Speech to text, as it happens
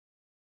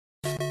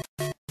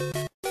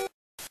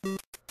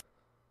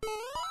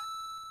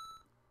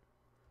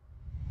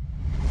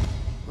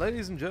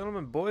Ladies and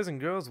gentlemen, boys and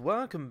girls,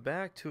 welcome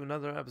back to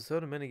another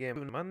episode of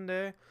Minigame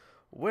Monday,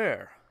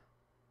 where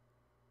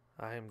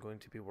I am going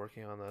to be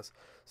working on this.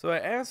 So I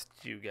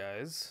asked you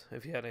guys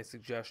if you had any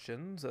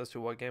suggestions as to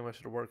what game I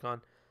should work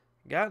on.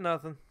 Got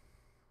nothing.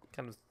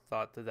 Kind of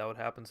thought that would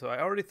happen, so I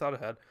already thought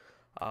ahead.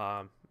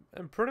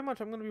 And pretty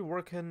much I'm going to be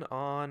working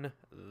on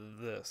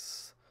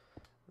this,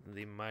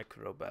 the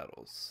micro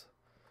battles.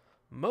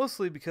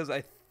 Mostly because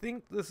I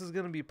think this is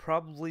going to be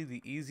probably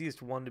the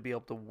easiest one to be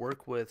able to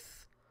work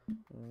with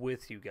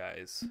you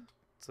guys,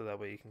 so that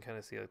way you can kind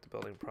of see like the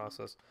building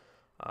process.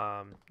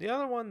 The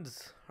other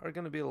ones are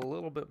going to be a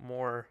little bit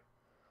more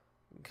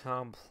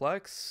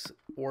complex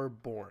or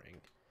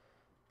boring.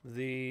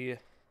 The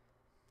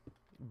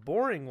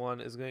boring one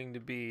is going to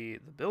be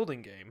the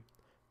building game,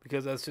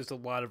 because that's just a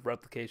lot of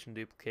replication,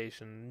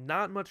 duplication,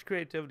 not much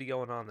creativity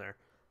going on there.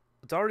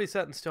 It's already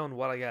set in stone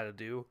what I got to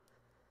do,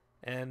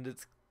 and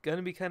it's going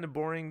to be kind of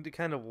boring to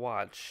kind of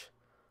watch.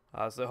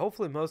 So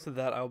hopefully most of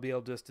that I'll be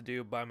able just to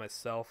do by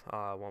myself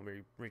while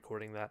we're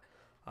recording that.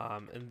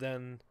 And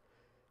then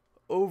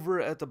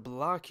over at the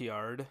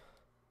Blockyard,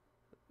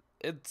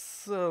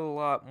 it's a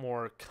lot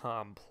more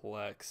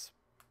complex.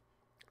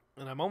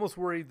 And I'm almost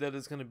worried that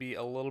it's going to be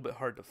a little bit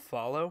hard to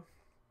follow,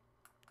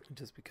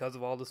 just because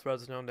of all this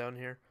redstone down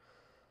here.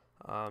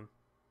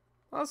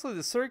 Honestly,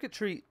 the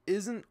circuitry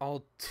isn't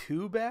all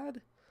too bad,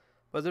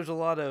 but there's a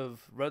lot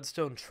of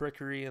redstone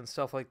trickery and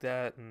stuff like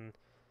that, and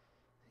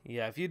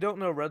yeah, if you don't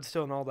know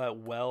redstone all that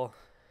well,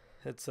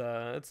 it's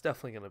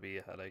definitely going to be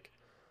a headache.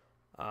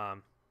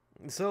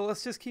 So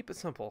let's just keep it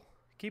simple.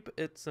 Keep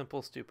it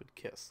simple, stupid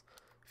kiss.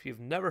 If you've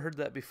never heard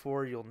that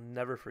before, you'll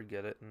never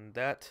forget it, and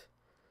that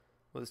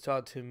was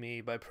taught to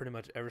me by pretty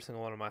much every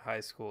single one of my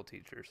high school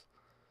teachers.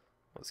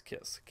 Was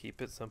kiss.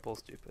 Keep it simple,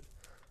 stupid.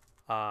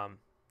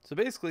 So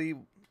basically,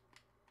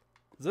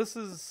 this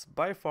is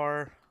by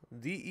far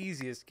the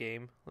easiest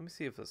game. Let me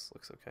see if this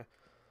looks okay.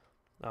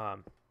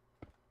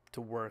 To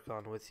work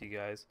on with you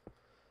guys.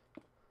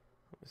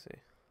 Let me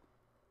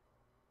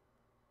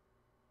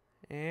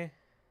see.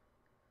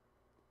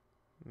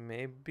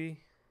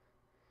 Maybe.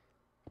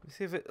 Let me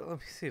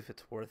see if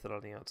it's worth it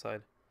on the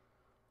outside.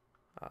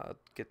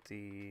 Get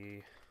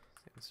the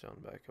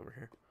sandstone back over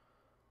here.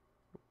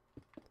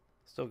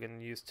 Still getting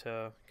used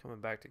to coming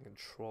back to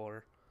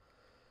controller.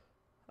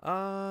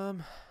 I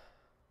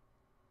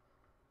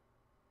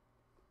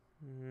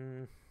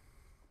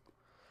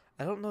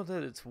don't know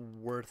that it's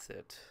worth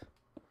it.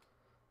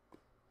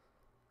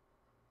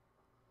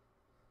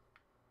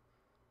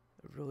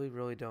 I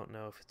really don't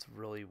know if it's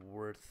really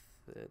worth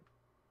it.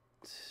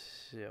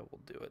 Yeah,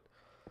 we'll do it.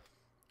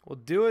 We'll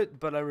do it,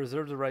 but I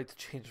reserve the right to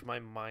change my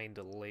mind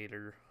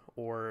later,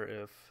 or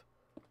if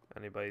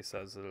anybody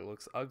says that it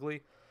looks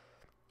ugly.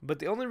 But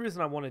the only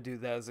reason I want to do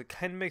that is it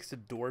kind of makes the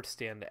door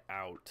stand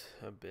out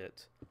a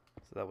bit,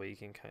 so that way you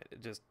can kind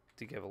of just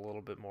to give a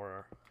little bit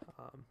more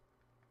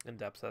in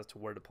depth as to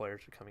where the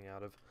players are coming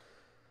out of.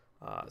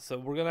 So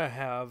we're gonna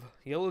have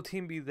yellow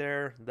team be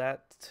there.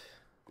 That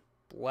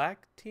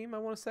black team, I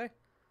want to say.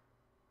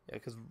 Yeah,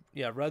 because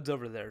red's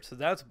over there. So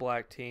that's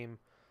black team.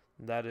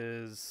 That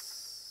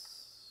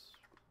is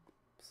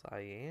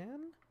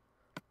cyan.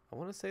 I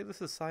want to say this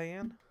is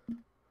cyan.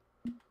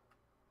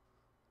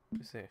 Let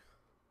me see.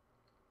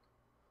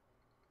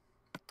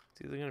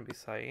 It's either going to be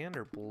cyan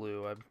or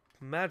blue. I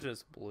imagine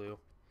it's blue.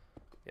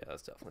 Yeah,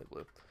 that's definitely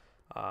blue.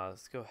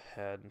 Let's go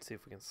ahead and see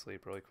if we can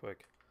sleep really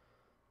quick.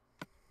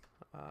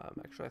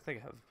 Actually, I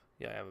think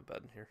I have a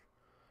bed in here.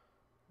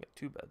 I got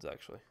two beds,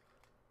 actually.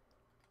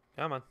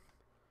 Come on.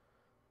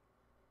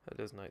 It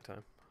is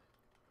nighttime.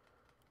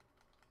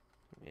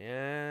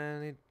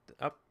 And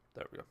up.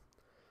 There we go.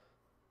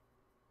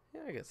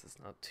 Yeah, I guess it's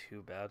not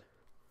too bad.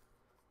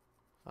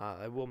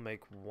 I will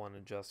make one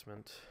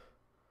adjustment.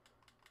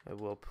 I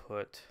will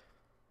put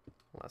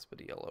last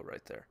bit of yellow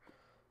right there.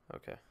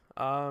 Okay.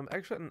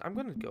 Actually, I'm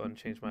going to go ahead and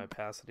change my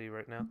opacity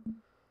right now,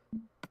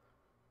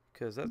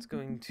 because that's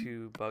going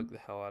to bug the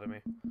hell out of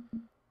me.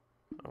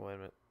 Oh, wait a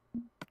minute.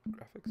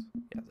 Graphics?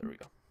 Yeah, there we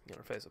go.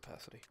 Interface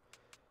opacity.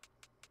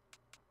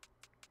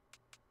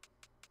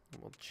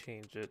 And we'll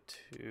change it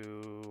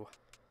to...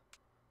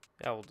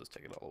 Yeah, we'll just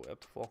take it all the way up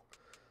to full.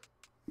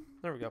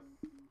 There we go.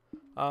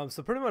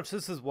 So pretty much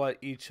this is what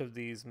each of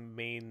these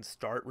main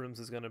start rooms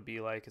is going to be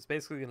like. It's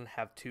basically going to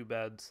have two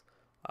beds,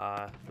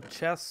 a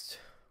chest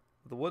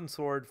with a wooden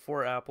sword,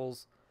 4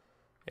 apples,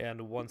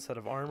 and 1 set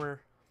of armor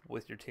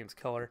with your team's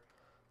color.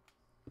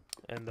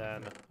 And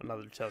then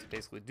another chest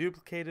basically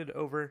duplicated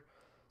over.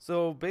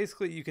 So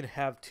basically you can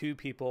have 2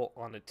 people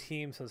on a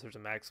team, since there's a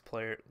max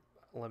player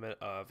limit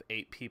of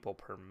 8 people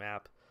per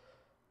map.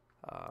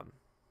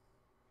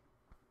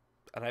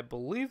 And I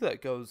believe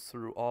that goes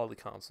through all the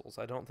consoles.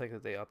 I don't think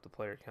that they upped the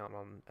player count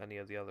on any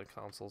of the other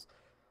consoles.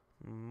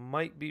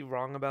 Might be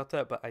wrong about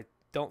that, but I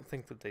don't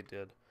think that they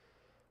did.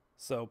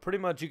 So pretty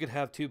much you could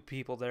have 2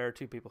 people there,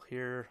 2 people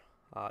here,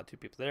 2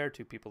 people there,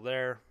 2 people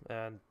there,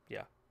 and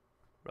yeah,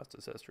 rest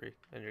is history.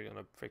 And you're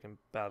gonna freaking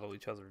battle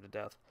each other to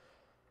death.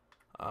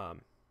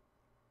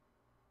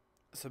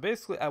 So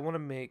basically, I want to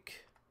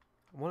make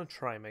I want to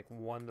try and make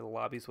one of the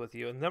lobbies with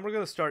you, and then we're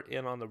going to start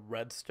in on the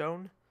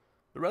redstone.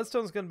 The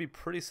redstone is going to be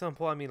pretty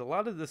simple. I mean, a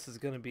lot of this is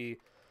going to be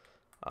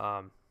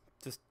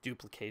just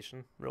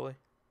duplication, really.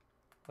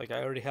 Like,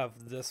 I already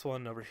have this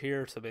one over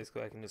here, so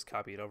basically I can just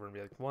copy it over and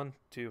be like 1,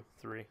 2,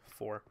 3,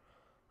 4,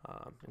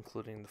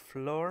 including the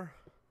floor.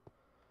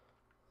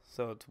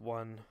 So it's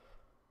 1,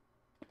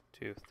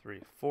 2,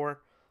 3,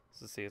 4.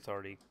 So see, it's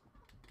already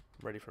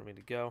ready for me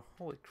to go.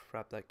 Holy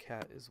crap, that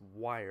cat is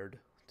wired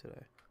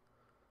today.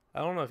 I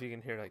don't know if you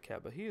can hear that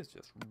cat, but he is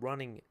just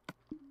running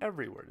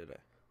everywhere today.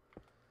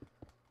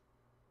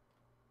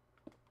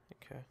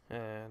 Okay,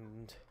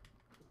 and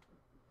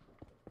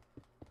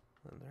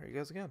there he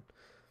goes again.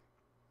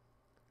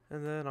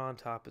 And then on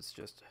top it's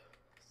just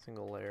a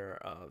single layer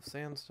of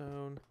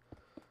sandstone,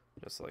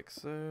 just like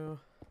so.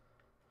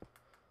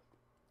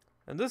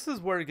 And this is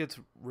where it gets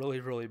really,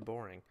 really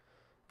boring.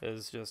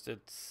 It's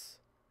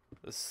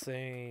the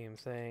same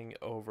thing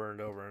over and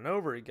over and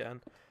over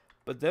again.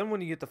 But then when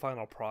you get the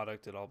final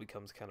product, it all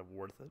becomes kind of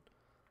worth it.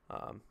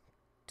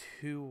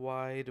 2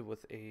 wide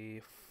with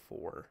a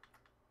 4.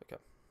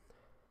 Okay.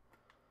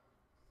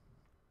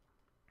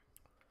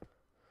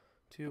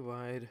 2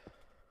 wide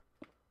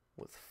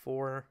with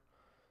 4,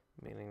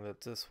 meaning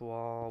that this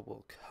wall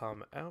will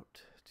come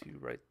out to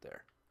right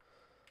there.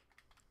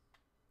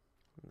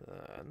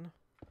 Then,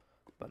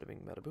 bada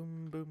bing, bada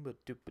boom, boom, ba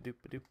doop, ba doop,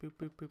 ba doop, boop,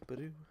 boop, boop, ba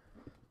doo.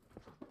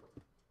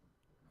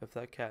 If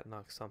that cat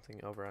knocks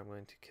something over, I'm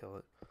going to kill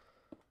it.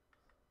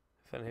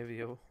 If any of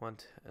you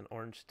want an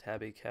orange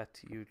tabby cat,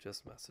 you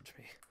just message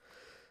me.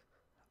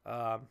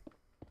 Not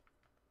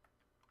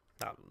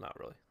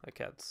really. That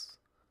cat's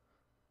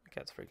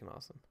freaking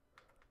awesome.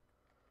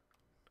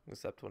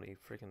 Except when he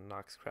freaking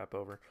knocks crap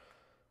over.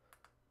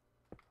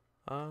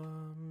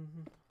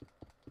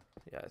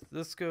 Yeah,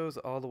 this goes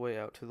all the way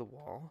out to the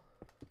wall.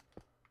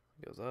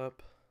 It goes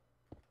up.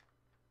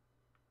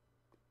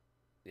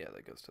 Yeah,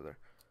 that goes to there.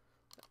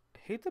 I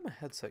hate that my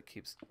headset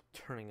keeps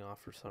turning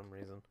off for some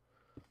reason.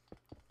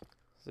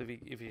 So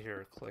if you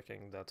hear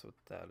clicking, that's what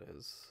that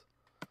is.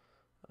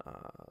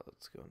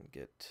 Let's go and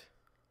get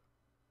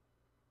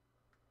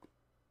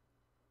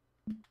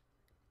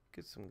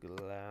some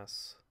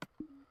glass.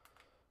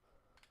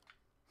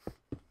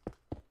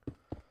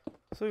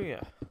 So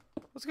yeah,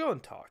 let's go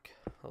and talk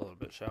a little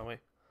bit, shall we?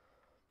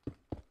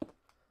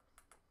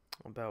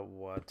 About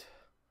what?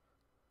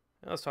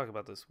 Let's talk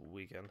about this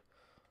weekend.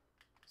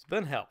 It's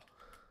been hell.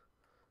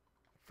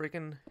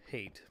 Freaking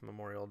hate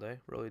Memorial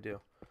Day, really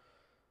do.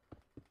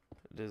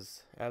 It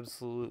is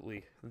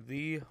absolutely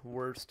the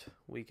worst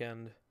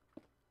weekend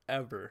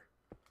ever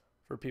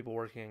for people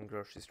working in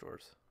grocery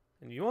stores.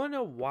 And you want to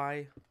know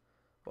why?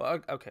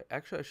 Well, okay,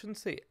 actually I shouldn't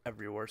say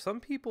everywhere. Some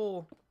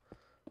people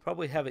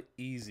probably have it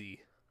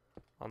easy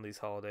on these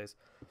holidays.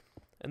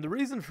 And the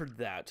reason for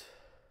that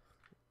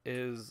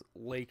is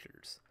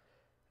Lakers.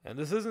 And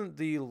this isn't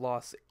the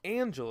Los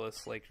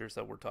Angeles Lakers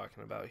that we're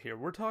talking about here.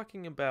 We're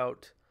talking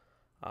about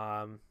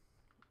okay,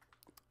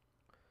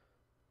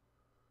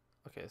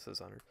 it says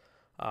 100.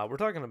 We're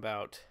talking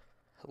about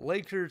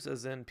Lakers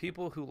as in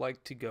people who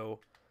like to go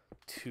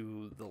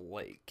to the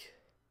lake.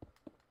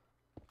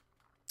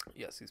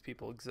 Yes, these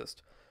people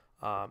exist.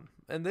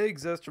 And they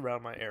exist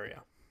around my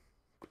area.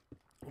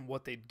 And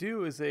what they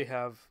do is they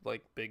have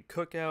like big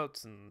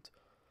cookouts and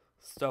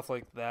stuff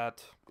like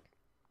that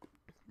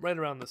right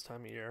around this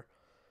time of year.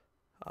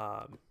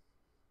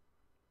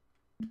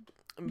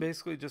 And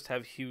basically just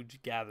have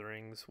huge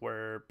gatherings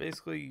where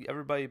basically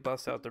everybody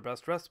busts out their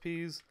best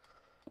recipes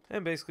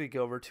and basically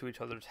go over to each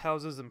other's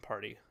houses and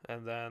party.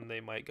 And then they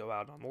might go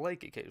out on the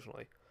lake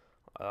occasionally,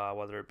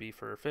 whether it be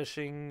for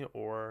fishing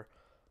or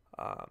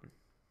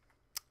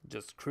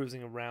just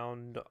cruising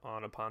around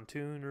on a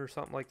pontoon or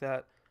something like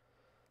that.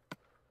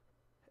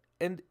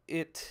 And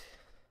it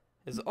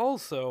is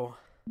also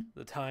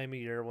the time of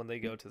year when they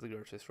go to the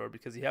grocery store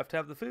because you have to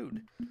have the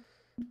food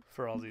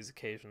for all these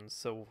occasions.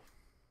 So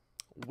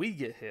we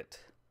get hit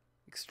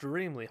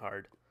extremely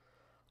hard.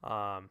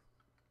 And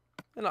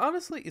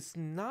honestly, it's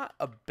not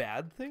a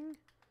bad thing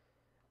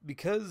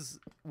because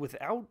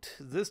without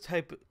this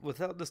time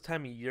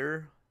of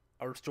year,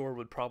 our store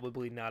would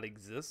probably not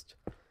exist.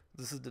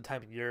 This is the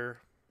time of year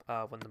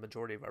when the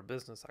majority of our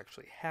business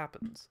actually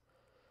happens.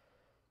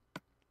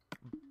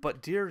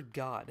 But dear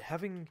God,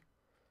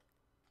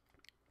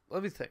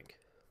 let me think.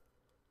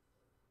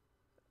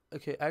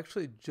 Okay,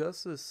 actually,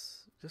 just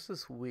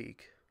this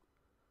week,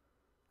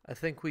 I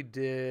think we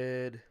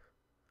did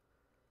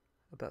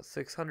about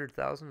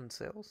 600,000 in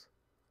sales.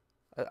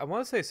 I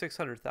want to say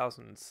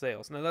 600,000 in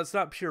sales. Now that's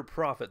not pure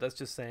profit. That's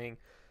just saying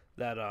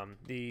that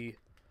the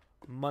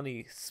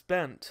money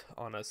spent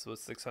on us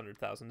was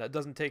 600,000. That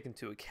doesn't take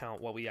into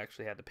account what we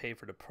actually had to pay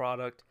for the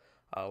product,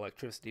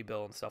 electricity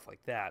bill, and stuff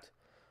like that.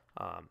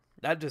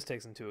 That just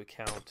takes into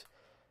account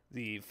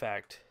the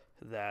fact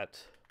that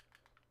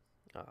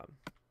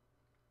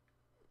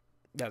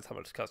that's how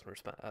much customers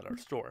spent at our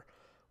store,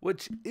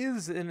 which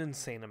is an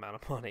insane amount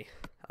of money.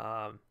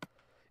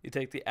 You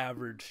take the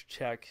average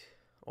check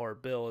or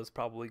bill is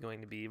probably going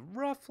to be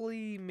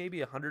roughly maybe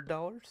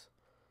 $100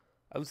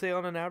 I would say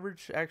on an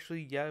average,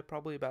 actually, yeah,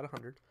 probably about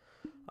 100.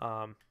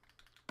 Um,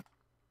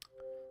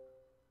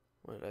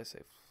 what did I say?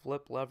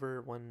 Flip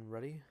lever when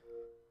ready.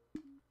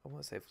 I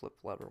want to say flip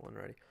lever when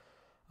ready.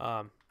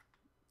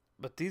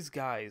 But these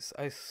guys,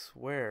 I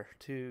swear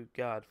to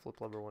God, flip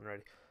lever when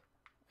ready!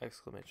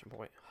 Exclamation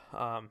point.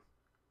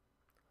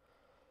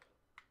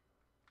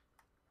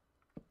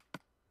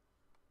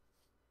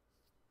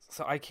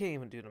 So I can't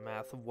even do the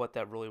math of what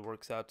that really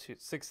works out to.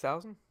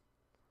 6,000?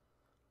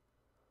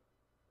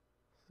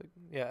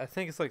 Yeah, I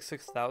think it's like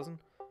 6,000.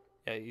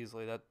 Yeah,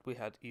 easily that we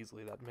had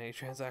easily that many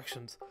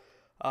transactions.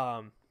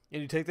 And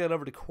you take that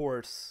over the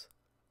course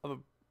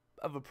of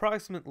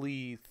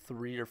approximately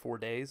 3 or 4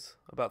 days.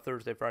 About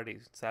Thursday, Friday,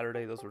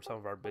 Saturday. Those were some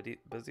of our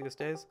busiest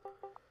days.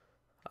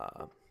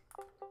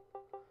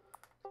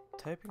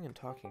 Typing and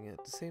talking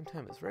at the same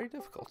time is very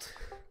difficult.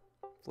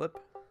 Flip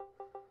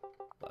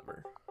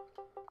lever.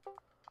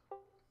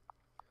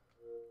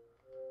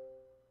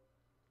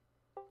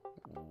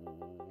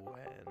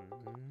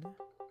 When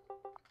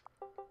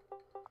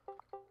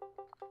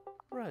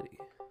ready.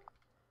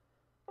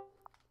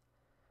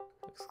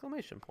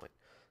 Exclamation point.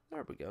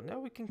 There we go. Now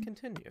we can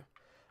continue.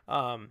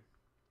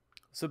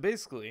 So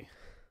basically,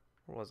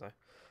 where was I?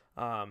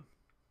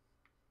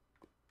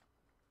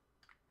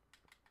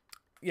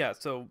 Yeah,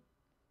 so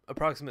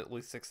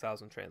approximately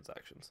 6,000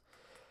 transactions.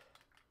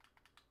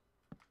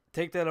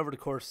 Take that over the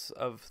course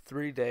of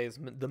 3 days.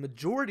 The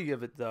majority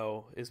of it,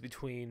 though, is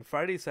between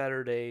Friday,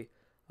 Saturday,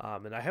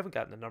 and I haven't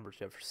gotten the numbers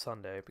yet for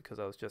Sunday because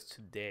I was just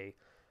today.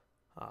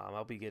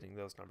 I'll be getting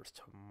those numbers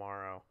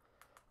tomorrow.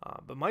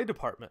 But my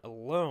department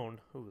alone,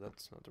 ooh,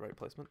 that's not the right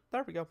placement.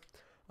 There we go.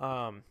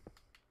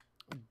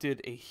 Did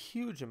a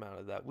huge amount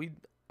of that.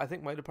 I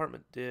think my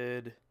department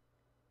did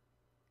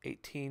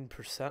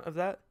 18% of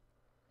that.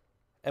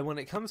 And when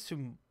it comes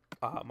to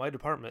my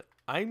department,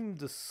 I'm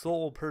the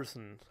sole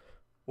person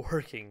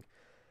working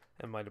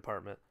in my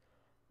department.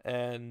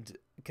 And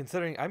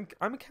considering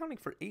I'm accounting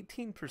for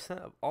 18%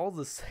 of all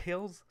the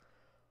sales,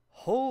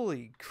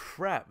 holy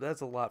crap,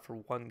 that's a lot for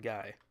one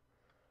guy.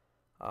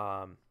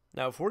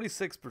 Now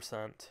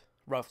 46%,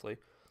 roughly,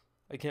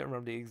 I can't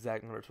remember the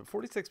exact numbers, but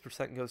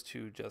 46% goes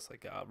to just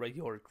like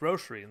regular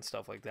grocery and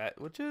stuff like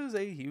that, which is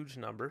a huge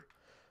number.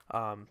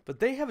 But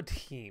they have a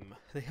team.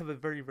 They have a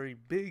very, very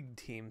big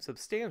team,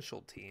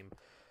 substantial team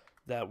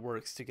that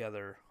works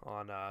together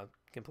on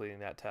completing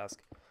that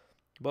task.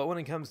 But when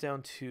it comes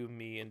down to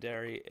me and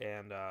Derry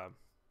and a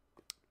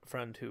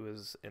friend who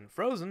is in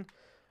Frozen,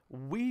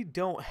 we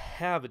don't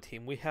have a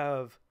team. We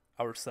have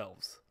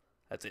ourselves.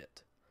 That's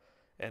it.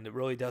 And it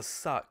really does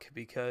suck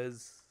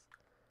because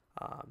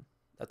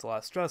that's a lot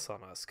of stress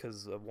on us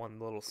because of one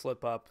little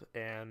slip up,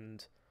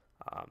 and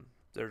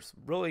there's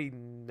really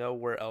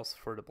nowhere else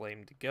for the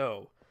blame to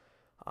go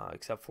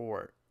except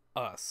for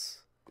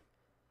us.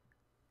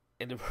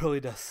 And it really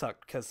does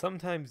suck because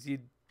sometimes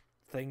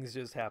things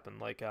just happen.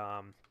 Like,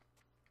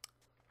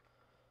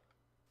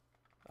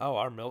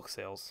 our milk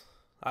sales.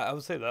 I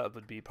would say that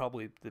would be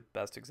probably the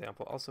best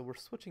example. Also, we're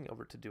switching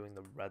over to doing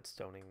the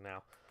redstoning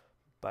now,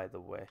 by the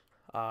way.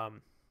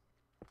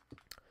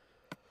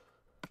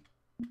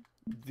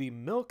 The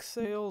milk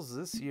sales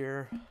this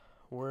year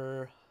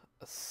were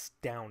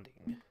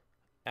astounding.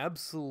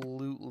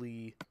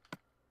 Absolutely.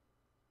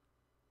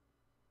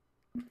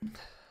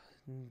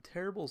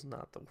 Terrible's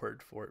not the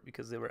word for it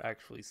because they were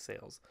actually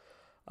sales.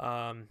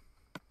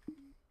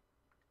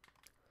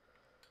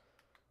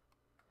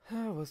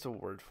 What's the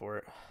word for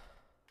it?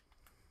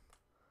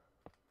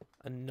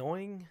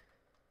 Annoying?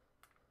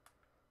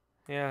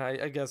 Yeah,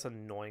 I guess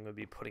annoying would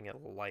be putting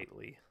it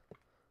lightly.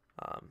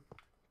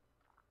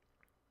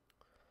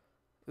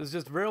 It was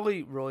just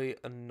really, really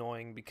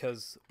annoying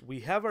because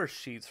we have our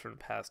sheets from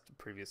the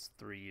previous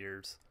 3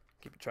 years,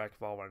 keeping track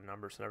of all of our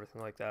numbers and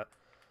everything like that.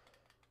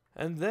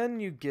 And then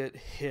you get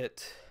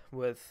hit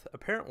with,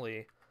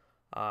 apparently,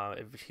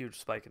 a huge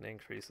spike in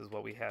increase is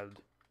what we had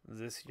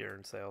this year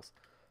in sales.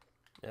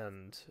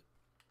 And,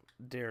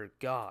 dear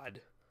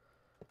God,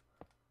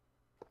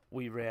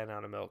 we ran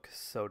out of milk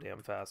so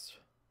damn fast.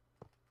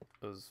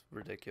 It was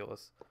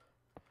ridiculous.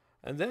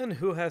 And then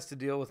who has to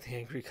deal with the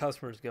angry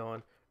customers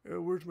going, oh,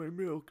 where's my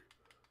milk?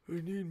 I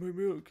need my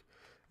milk.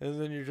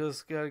 And then you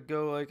just gotta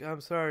go like,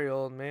 I'm sorry,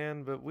 old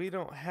man, but we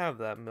don't have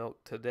that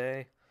milk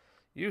today.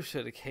 You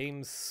should have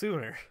came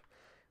sooner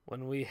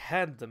when we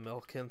had the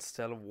milk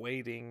instead of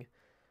waiting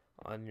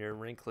on your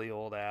wrinkly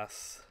old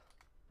ass.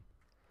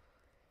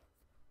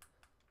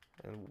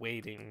 And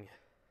waiting.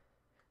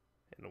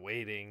 And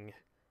waiting.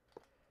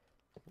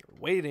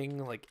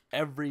 Waiting like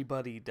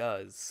everybody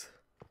does.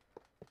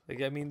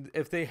 Like, I mean,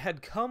 if they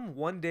had come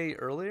one day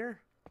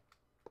earlier,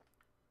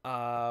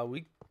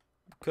 we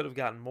could have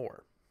gotten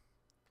more,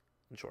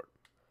 in short.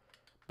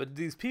 But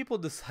these people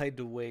decide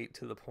to wait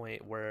to the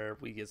point where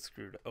we get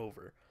screwed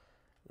over.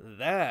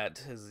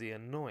 That is the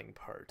annoying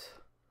part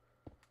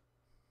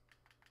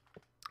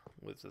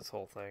with this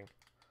whole thing.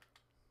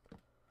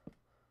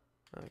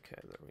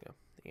 Okay, there we go.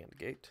 And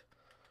gate.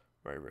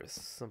 Very, very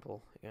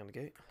simple and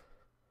gate.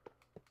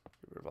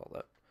 Get rid of all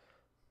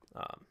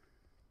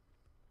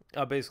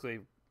that. Basically,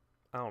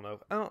 I don't know.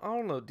 I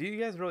don't know. Do you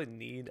guys really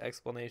need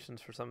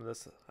explanations for some of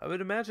this? I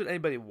would imagine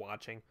anybody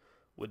watching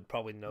would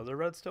probably know the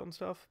redstone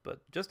stuff, but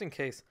just in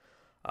case,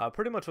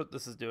 pretty much what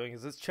this is doing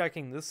is it's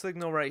checking this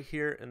signal right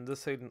here and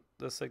this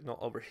signal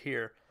over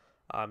here,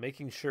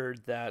 making sure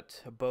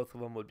that both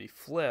of them would be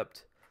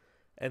flipped,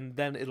 and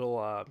then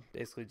it'll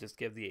basically just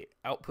give the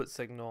output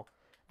signal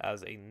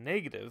as a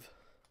negative.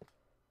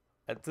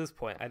 At this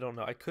point, I don't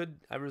know.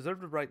 I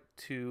reserve the right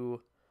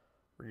to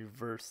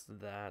reverse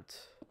that,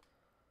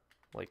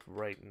 like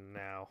right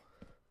now.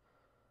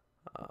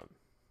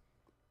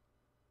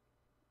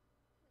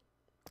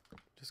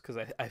 Just because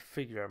I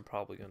figure I'm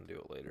probably going to do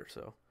it later,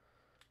 so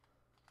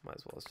might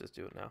as well let's just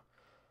do it now.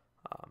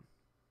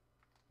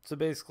 So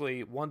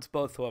basically, once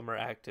both of them are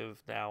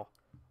active now,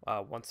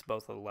 once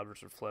both of the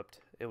levers are flipped,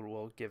 it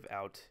will give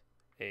out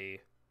a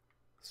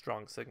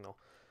strong signal.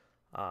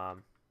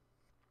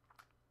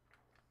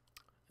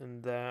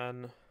 And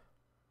then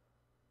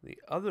the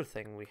other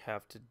thing we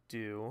have to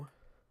do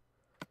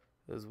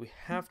is we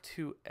have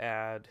to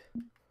add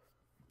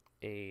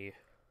a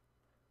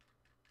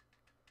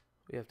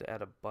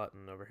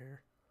button over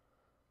here.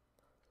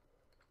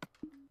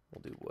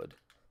 We'll do wood.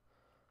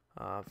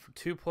 For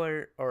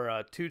 2-player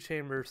or 2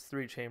 chambers,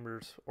 3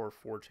 chambers, or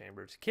 4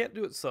 chambers. You can't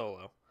do it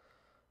solo.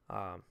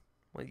 Well,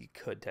 you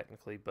could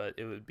technically, but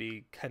it would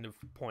be kind of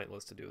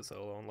pointless to do it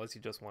solo unless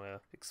you just want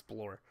to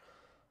explore.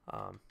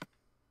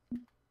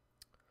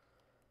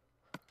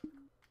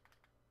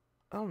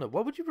 I don't know.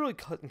 What would you really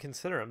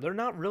consider them? They're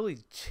not really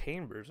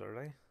chambers, are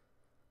they?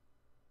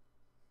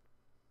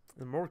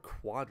 They're more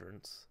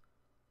quadrants.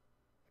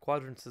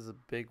 Quadrants is a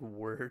big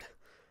word.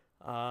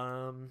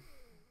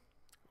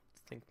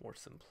 Think more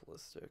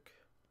simplistic.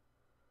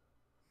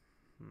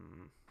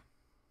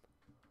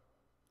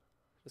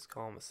 Just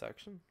call them a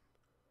section?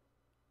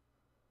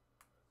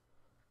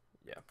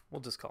 Yeah,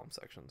 we'll just call them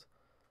sections.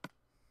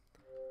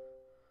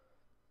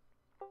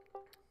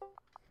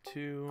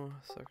 2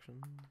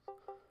 sections.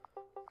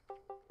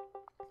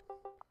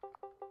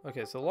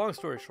 Okay, so long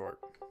story short,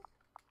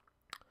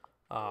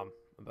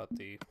 about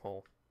the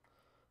whole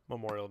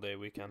Memorial Day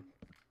weekend.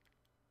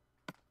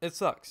 It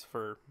sucks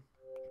for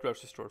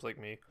grocery stores like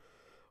me,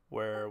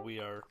 where we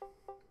are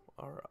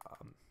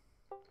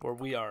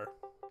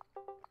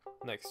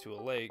next to a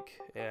lake,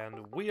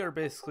 and we are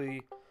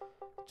basically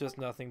just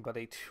nothing but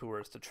a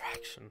tourist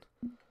attraction.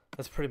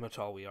 That's pretty much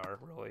all we are,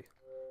 really.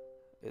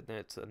 And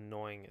it's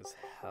annoying as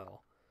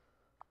hell.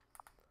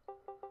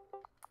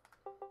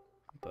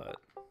 But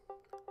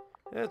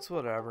it's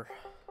whatever.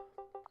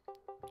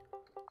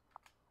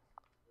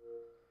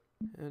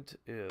 It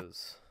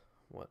is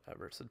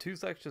whatever. So 2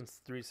 sections,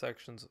 3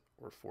 sections,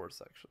 or 4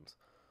 sections.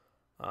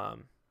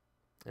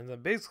 And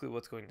then basically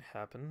what's going to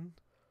happen,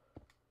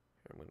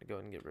 here, I'm going to go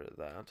ahead and get rid of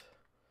that,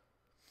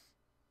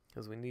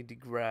 is we need to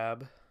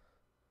grab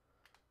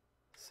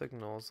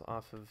signals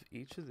off of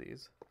each of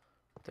these.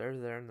 There,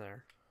 there, and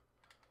there.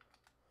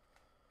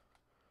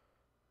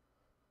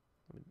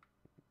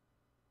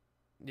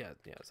 Yeah,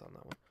 it's on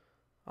that one.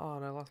 Oh,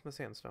 and I lost my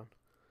sandstone.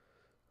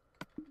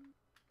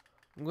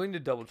 I'm going to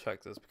double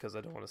check this because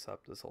I don't want to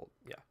stop this whole...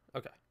 Yeah,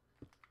 okay.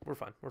 We're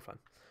fine.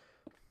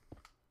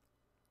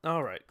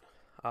 Alright.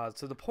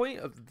 So the point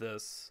of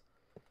this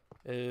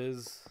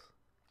is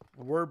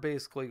we're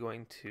basically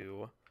going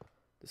to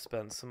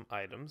dispense some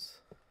items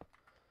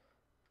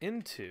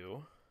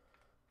into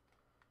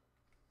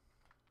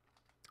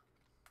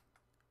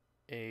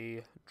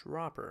a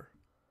dropper.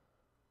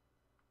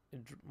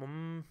 Do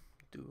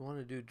we want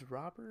to do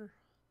dropper?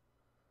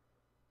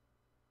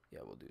 Yeah,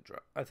 we'll do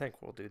drop. I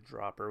think we'll do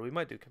dropper. We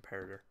might do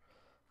comparator.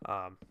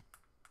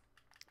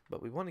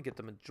 But we want to get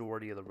the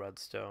majority of the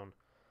redstone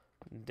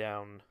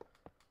down,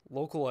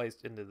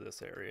 localized into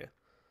this area.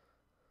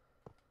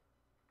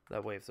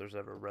 That way, if there's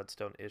ever a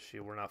redstone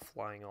issue, we're not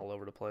flying all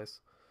over the place.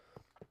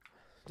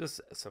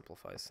 Just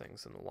simplifies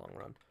things in the long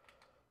run.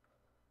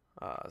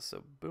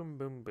 So boom,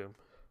 boom, boom.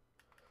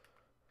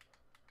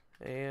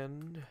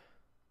 And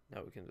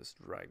now we can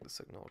just drag the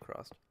signal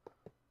across.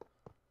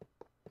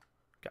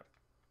 Okay.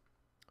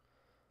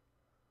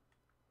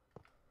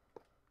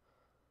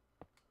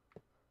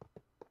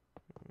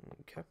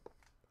 Okay.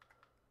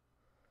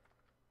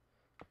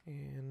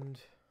 And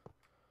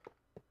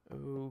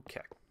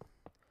okay.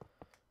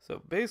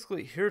 So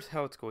basically, here's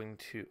how it's going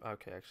to...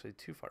 Okay, actually,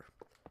 too far.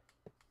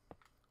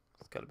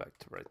 Let's cut it back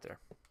to right there.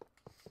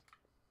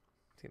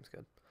 Seems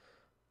good.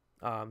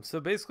 So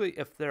basically,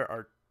 if there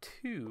are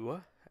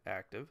 2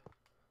 active,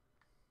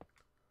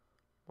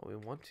 what we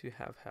want to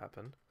have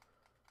happen...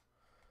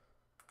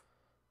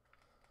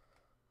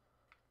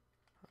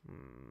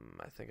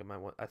 I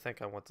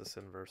think I want this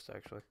inversed,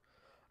 actually.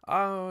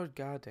 Oh,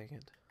 god dang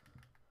it.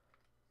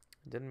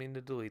 Didn't mean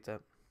to delete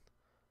that.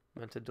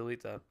 Meant to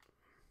delete that.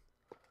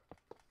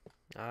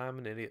 I'm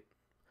an idiot.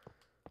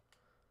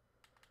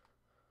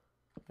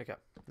 Okay,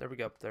 there we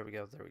go, there we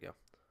go, there we go.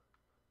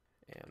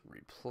 And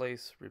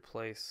replace,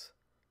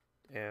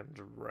 and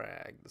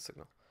drag the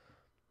signal.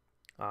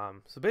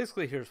 So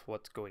basically here's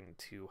what's going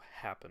to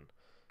happen.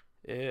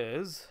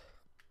 Is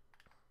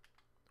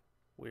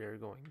we are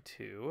going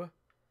to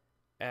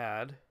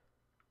add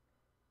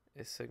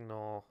a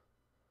signal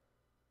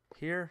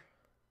here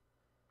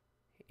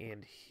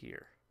and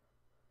here.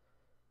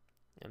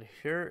 And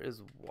here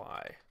is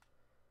why.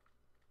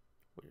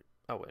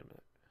 Oh, wait a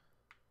minute.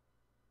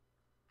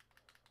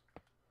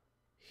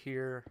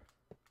 Here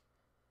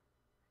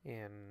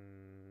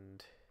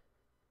and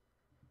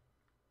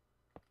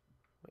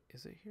wait,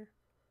 is it here?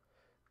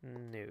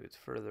 No, it's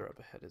further up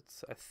ahead.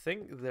 It's, I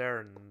think, there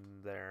and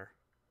there.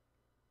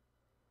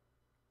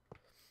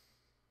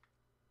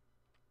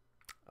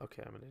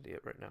 Okay, I'm an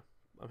idiot right now.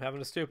 I'm having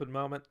a stupid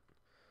moment.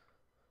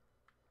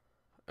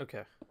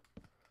 Okay.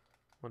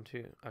 1,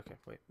 2. Okay,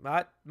 wait.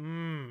 That.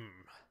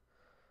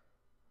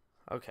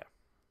 Okay.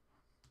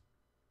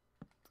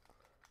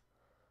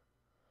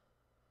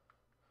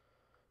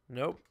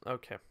 Nope.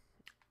 Okay.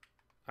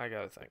 I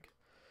gotta think.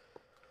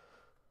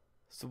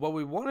 So what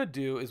we want to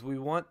do is we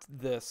want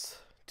this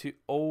to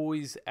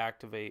always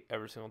activate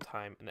every single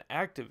time and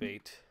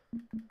activate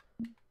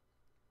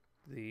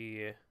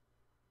the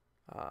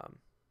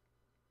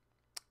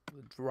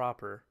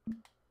dropper,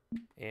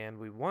 and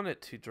we want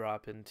it to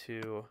drop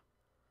into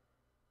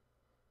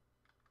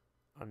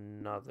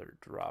another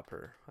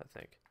dropper, I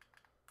think.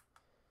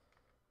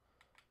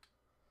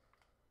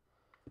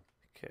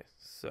 Okay,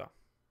 so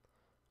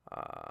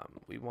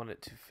we want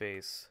it to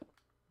face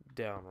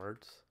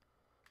downwards.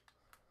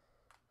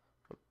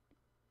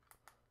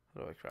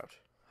 How do I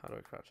crouch? How do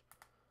I crouch?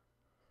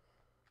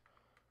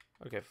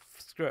 Okay,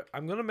 screw it.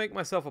 I'm going to make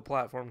myself a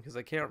platform because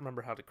I can't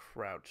remember how to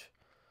crouch.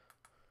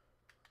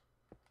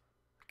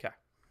 Okay.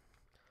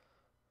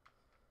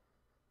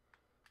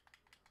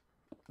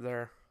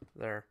 There.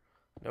 There.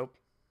 Nope.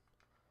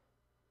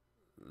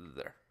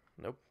 There.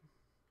 Nope.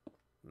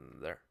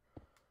 There.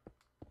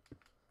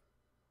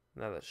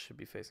 Now that should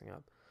be facing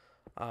up.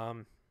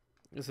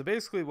 So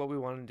basically what we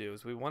want to do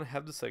is we want to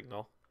have the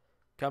signal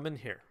come in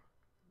here.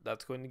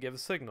 That's going to give a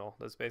signal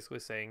that's basically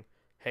saying,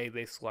 hey,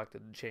 they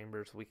selected the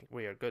chambers.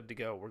 We are good to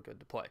go. We're good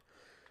to play.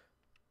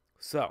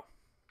 So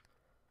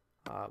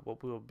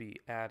what we'll be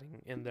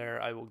adding in there,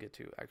 I will get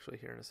to actually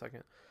here in a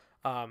second.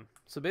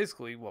 So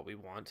basically what we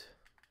want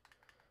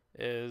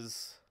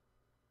is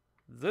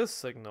this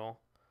signal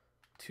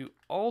to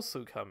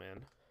also come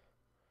in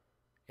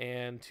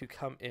and to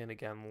come in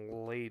again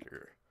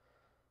later.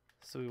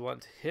 So we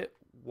want to hit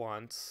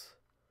once,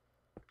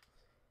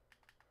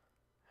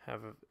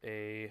 have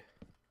a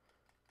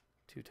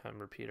 2-time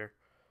repeater.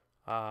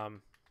 My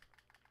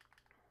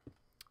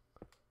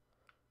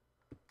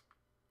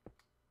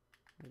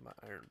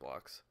iron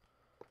blocks.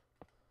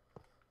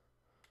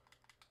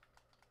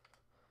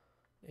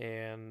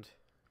 And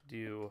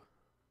do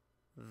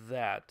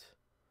that.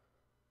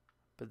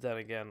 But then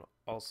again,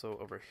 also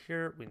over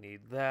here, we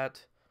need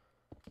that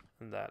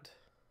and that.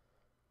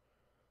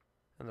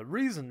 And the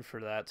reason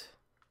for that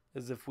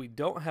is if we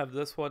don't have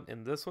this one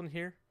and this one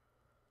here,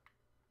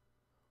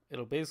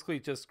 it'll basically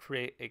just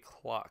create a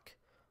clock.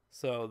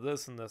 So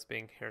this and this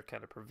being here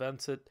kind of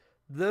prevents it.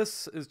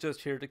 This is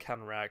just here to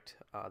counteract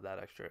that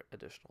extra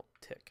additional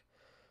tick.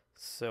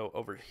 So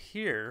over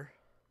here,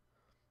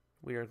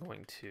 we are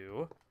going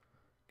to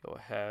go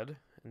ahead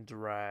and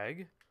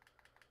drag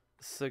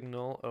the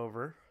signal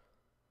over.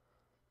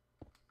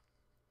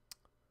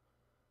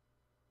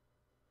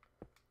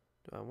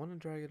 Do I want to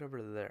drag it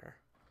over there?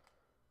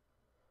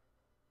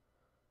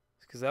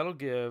 Because that'll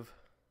give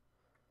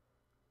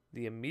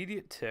the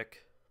immediate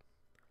tick,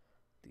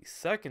 the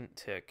second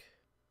tick,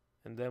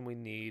 and then we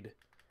need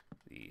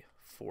the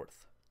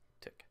fourth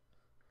tick,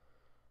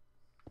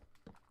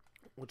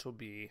 which will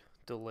be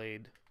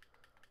delayed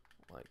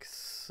like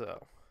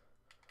so.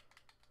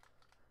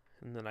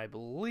 And then I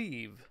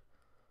believe,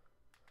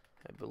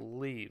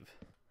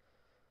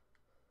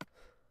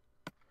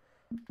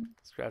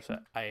 scratch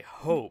that, I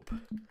hope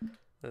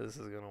this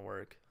is going to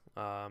work.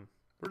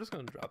 We're just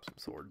going to drop some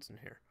swords in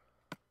here.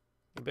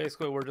 And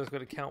basically, we're just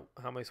going to count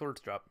how many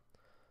swords drop,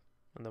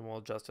 and then we'll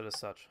adjust it as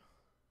such.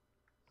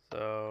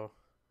 So,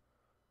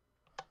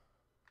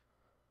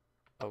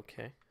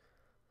 okay,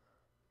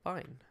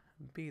 fine,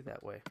 be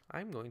that way.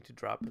 I'm going to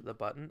drop the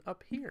button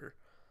up here.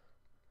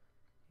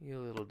 You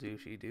little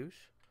douchey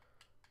douche.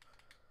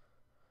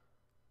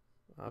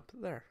 Up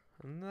there,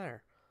 and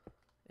there,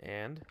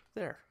 and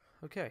there.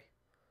 Okay,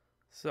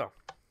 so,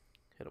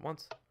 hit it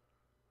once,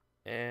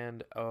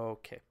 and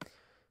okay.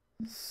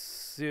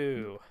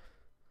 So,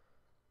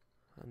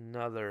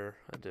 another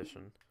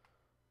addition.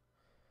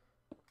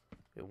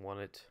 We want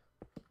it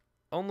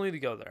only to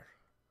go there.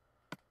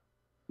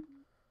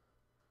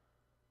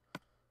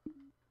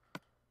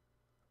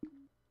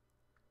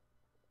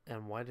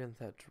 And why didn't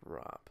that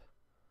drop?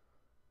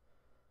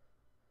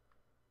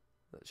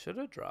 That should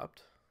have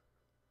dropped,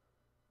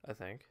 I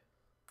think. Is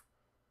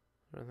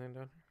there anything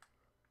down here?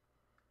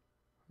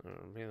 I don't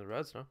know, me and the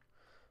reds, no?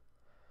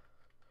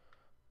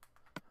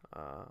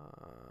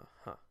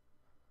 Huh.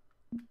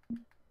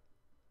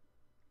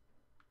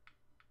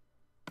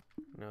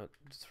 No,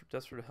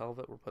 just for the hell of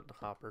it, we're putting a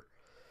hopper.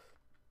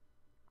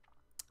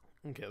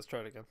 Okay, let's try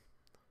it again.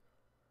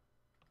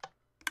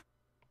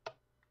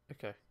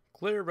 Okay,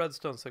 clear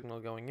redstone signal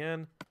going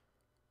in.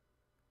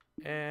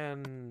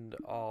 And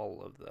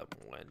all of them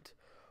went.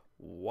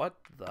 What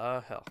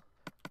the hell?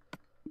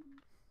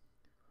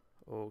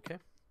 Okay.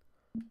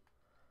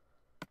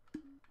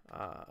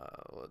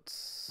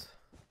 Let's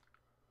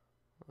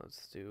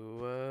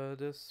do a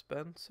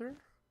dispenser.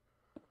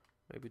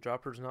 Maybe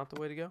dropper's not the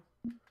way to go.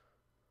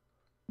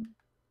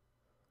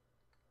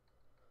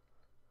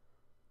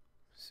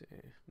 Let's see,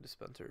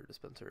 dispenser.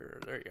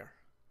 There you are.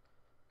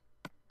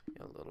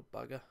 You little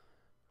bugger.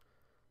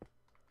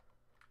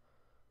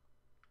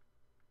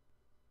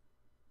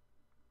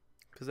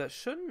 Because that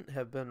shouldn't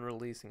have been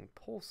releasing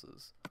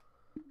pulses.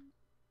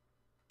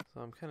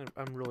 So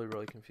I'm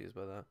really confused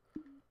by that.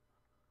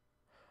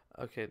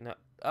 Okay, now,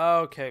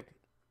 okay.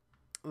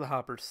 The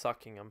hopper's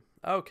sucking them.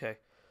 Okay.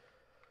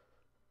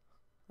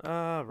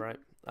 Right.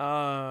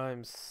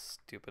 I'm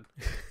stupid.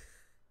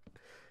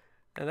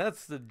 And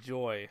that's the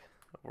joy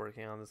of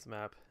working on this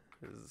map,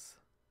 is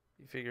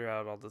you figure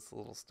out all this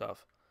little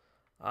stuff.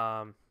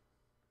 What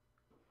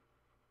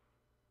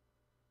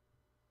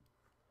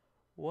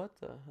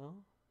the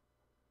hell?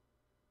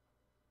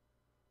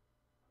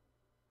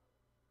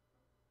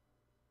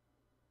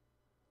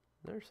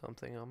 There's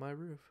something on my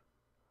roof.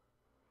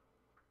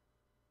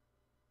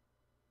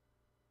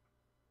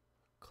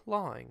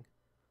 Clawing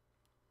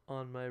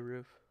on my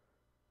roof.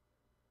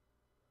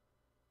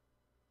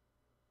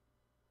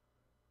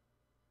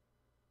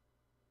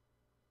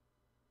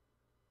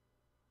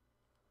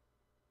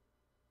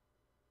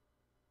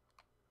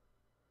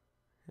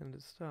 And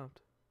it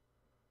stopped.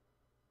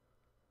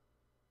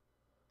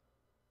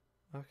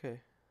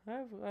 Okay, I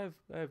have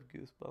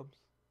goosebumps.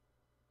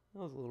 That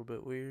was a little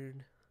bit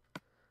weird.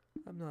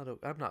 I'm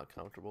not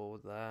comfortable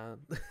with that.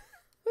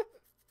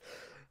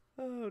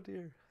 Oh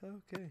dear.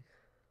 Okay.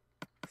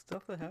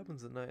 Stuff that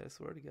happens at night, I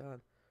swear to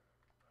God.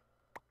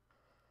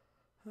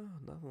 Oh,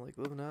 nothing like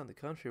living out in the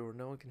country where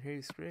no one can hear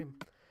you scream.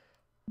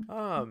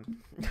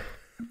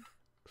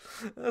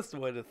 That's the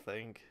way to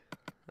think.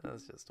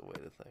 That's just a way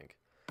to think.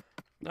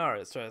 Alright,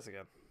 let's try this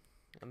again.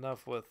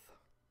 Enough with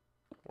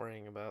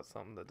worrying about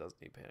something that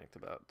doesn't need panicked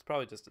about. It's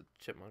probably just a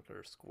chipmunk or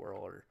a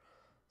squirrel or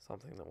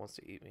something that wants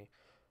to eat me.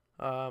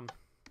 1.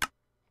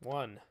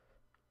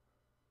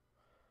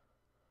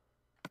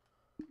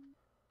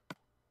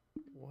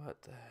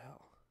 What the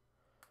hell?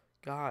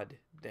 God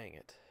dang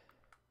it.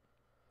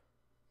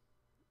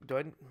 Do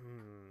I?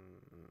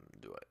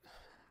 Do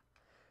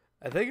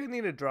I think I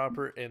need a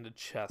dropper and a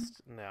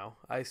chest now.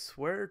 I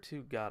swear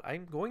to God,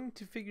 I'm going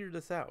to figure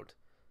this out.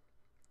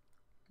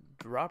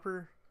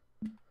 Dropper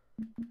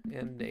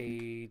and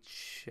a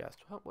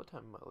chest. What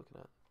time am I looking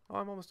at? Oh,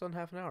 I'm almost done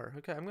half an hour.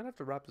 Okay, I'm going to have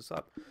to wrap this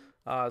up.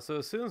 So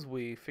as soon as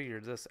we figure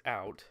this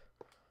out,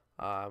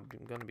 I'm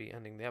going to be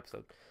ending the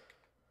episode.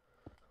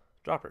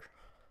 Dropper.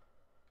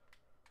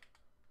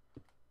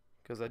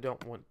 Because I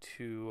don't want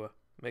to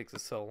make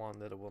this so long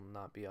that it will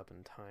not be up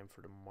in time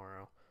for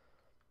tomorrow.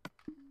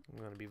 I'm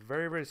going to be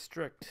very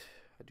strict.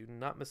 I do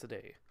not miss a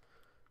day.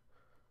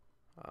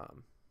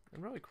 And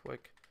really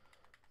quick.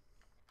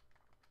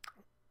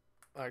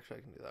 Actually,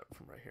 I can do that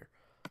from right here.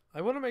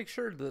 I want to make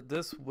sure that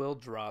this will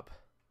drop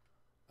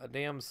a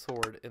damn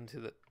sword into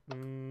the...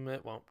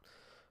 it won't.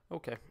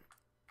 Okay.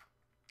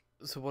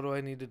 So what do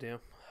I need to do?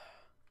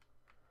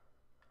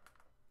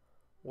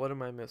 What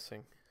am I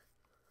missing?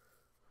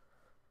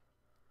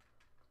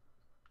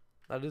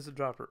 That is a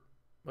dropper.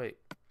 Wait.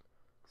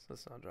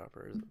 That's not a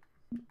dropper, is it?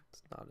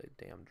 It's not a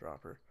damn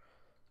dropper.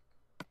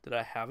 Did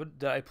I have it?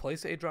 Did I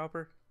place a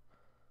dropper?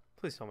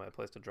 Please tell me I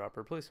placed a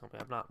dropper. Please tell me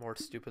I'm not more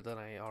stupid than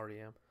I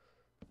already am.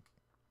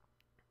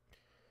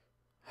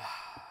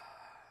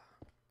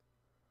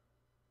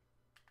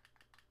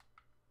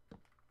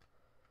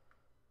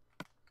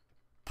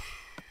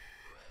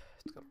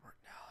 It's gonna work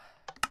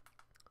now.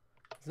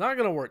 It's not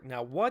gonna work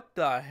now. What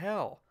the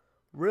hell?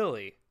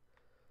 Really?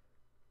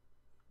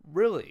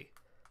 Really?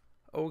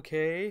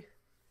 Okay.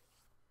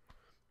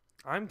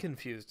 I'm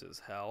confused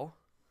as hell.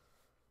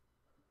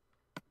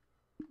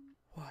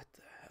 What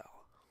the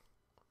hell?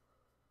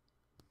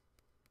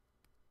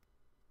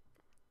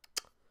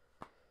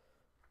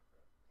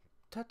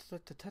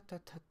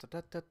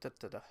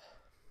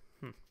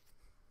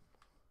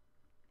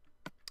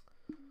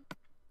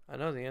 I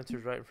know the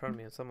answer's right in front of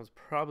me and someone's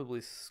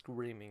probably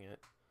screaming it.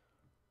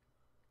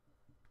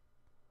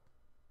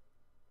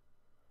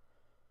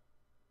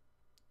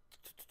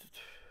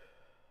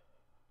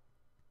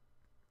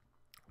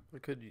 I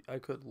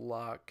could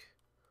lock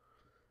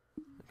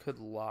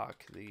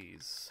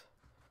these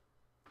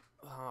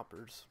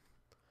hoppers.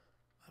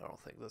 I don't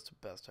think that's the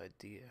best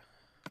idea.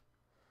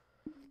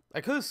 I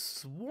could have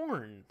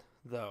sworn,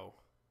 though.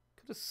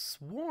 Could have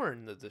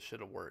sworn that this should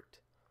have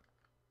worked.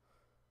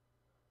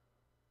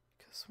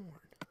 Could have sworn.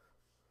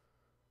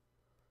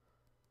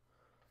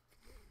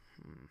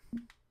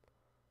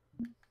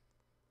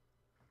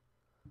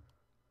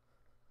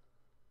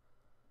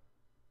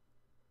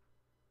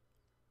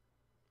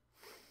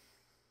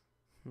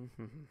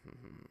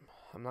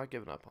 I'm not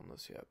giving up on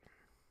this yet.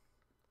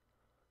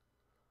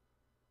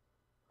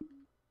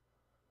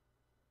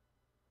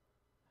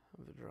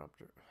 Have a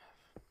dropper.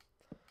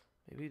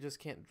 Maybe you just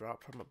can't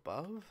drop from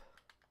above?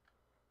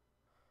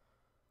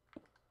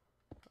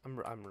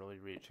 I'm really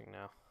reaching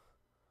now.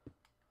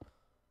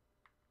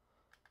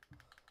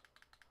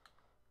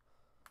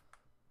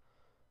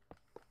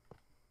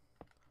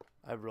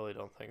 I really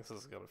don't think this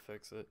is gonna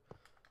fix it.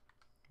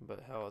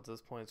 But hell, at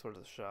this point, it's worth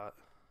a shot.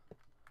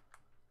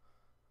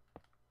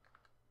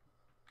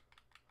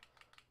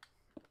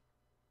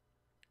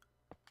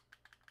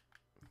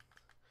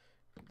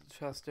 Get the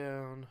chest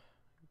down.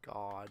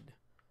 God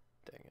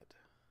dang it.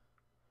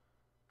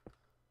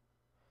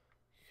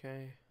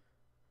 Okay.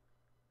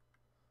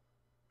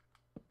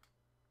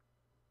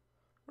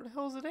 Where the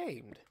hell is it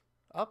aimed?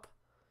 Up?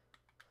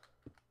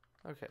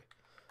 Okay.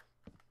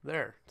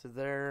 There. To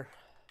there.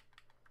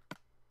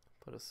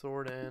 Put a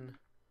sword in.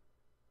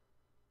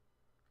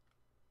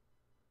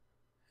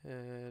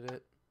 Hit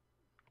it.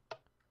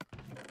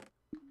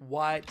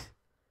 What?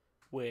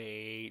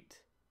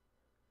 Wait.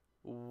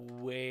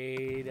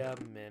 Wait a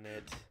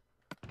minute.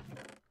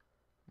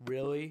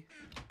 Really?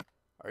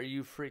 Are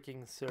you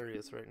freaking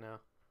serious right now?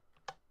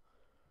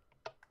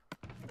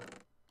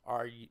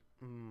 Are you...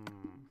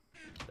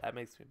 That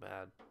makes me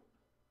mad.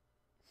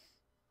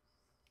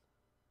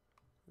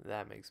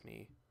 That makes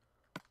me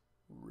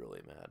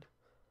really mad.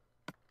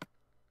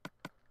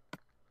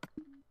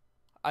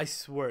 I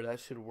swear that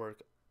should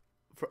work.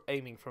 For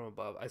aiming from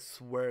above. I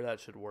swear that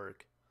should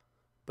work.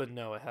 But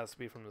no, it has to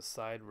be from the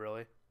side,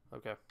 really?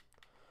 Okay.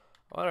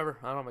 Whatever.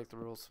 I don't make the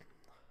rules.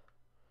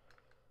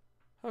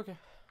 Okay.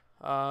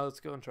 Let's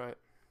go and try it.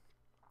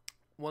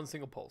 One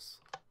single pulse.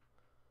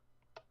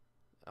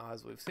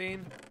 As we've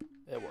seen,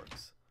 it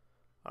works.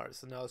 Alright,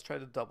 so now let's try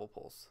the double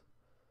pulse.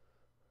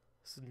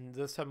 So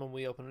this time when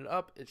we open it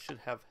up, it should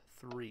have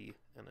 3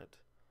 in it.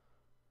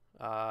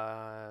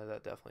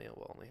 That definitely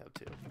will only have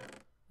 2.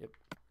 Yep.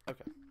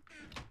 Okay.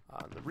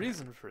 The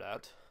reason for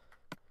that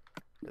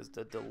is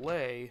the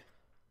delay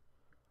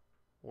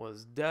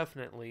was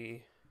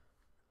definitely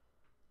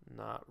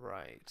not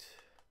right.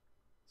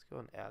 Let's go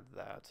and add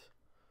that.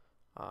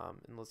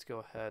 And let's go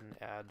ahead and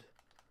add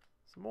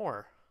some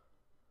more.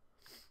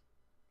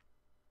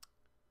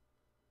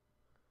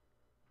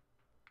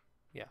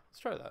 Yeah, let's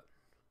try that.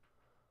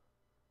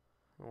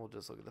 And we'll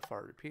just look at the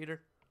far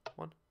repeater.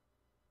 1.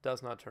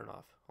 Does not turn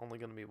off. Only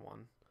going to be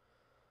 1.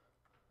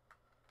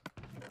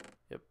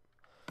 Yep.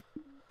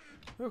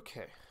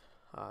 Okay.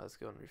 Let's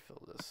go and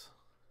refill this.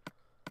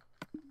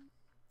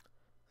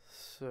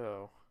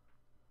 So,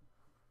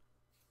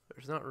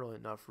 there's not really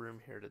enough room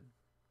here to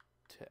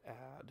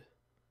add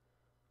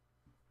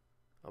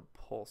a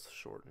pulse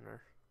shortener.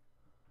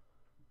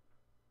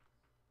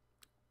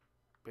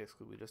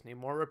 Basically, we just need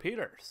more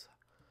repeaters.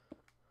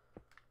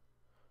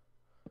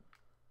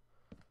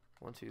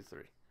 1, 2,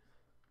 3.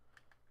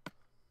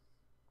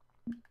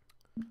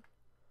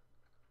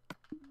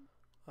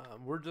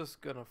 We're just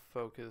gonna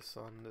focus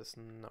on this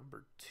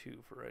number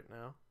 2 for right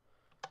now.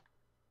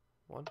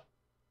 1.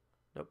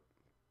 Nope.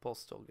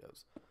 Pulse still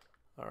goes.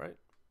 Alright.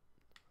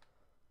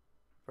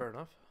 Fair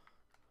enough.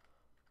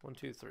 1,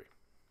 2, 3.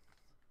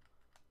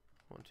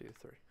 1, 2,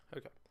 3.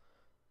 Okay.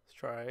 Let's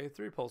try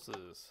 3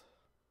 pulses.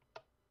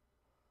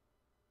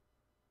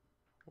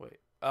 Wait.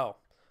 Oh.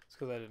 It's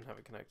because I didn't have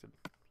it connected.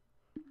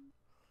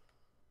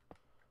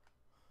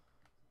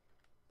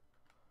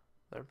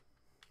 There.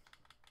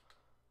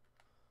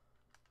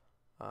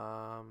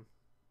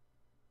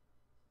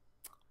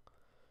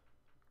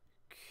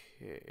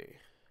 Okay.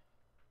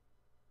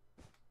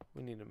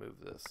 We need to move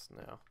this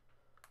now.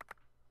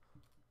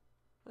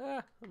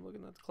 I'm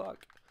looking at the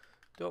clock.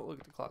 Don't look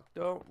at the clock.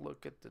 Don't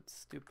look at the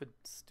stupid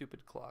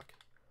clock.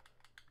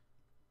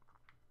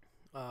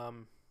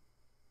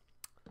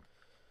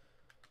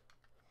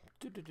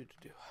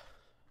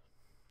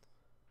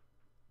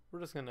 We're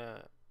just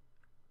gonna...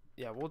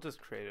 Yeah, we'll just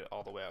create it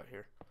all the way out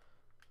here.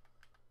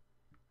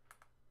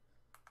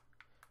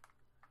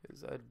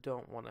 Because I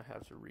don't want to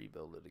have to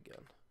rebuild it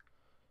again.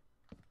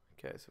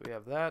 Okay, so we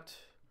have that.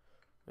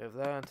 We have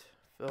that.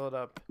 Fill it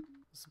up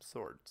with some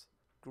swords.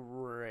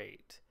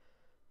 Great.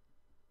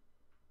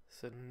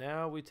 So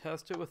now we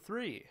test it with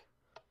 3.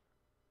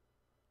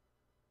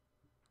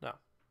 No.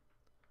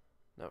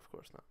 No, of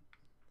course not.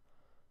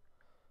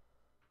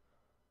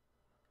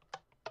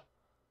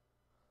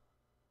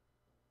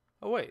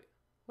 Oh, wait.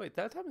 Wait,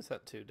 that time it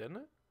sent 2, didn't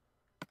it?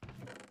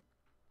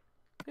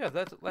 Yeah,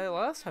 that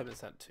last time it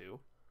sent 2.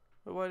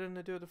 But why didn't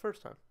it do it the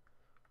first time?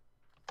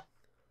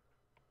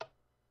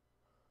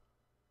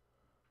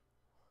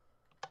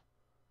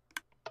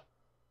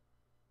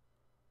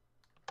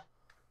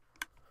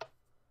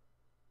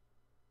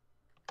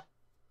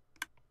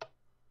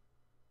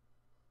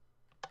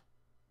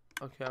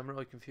 Okay, I'm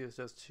really confused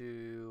as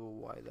to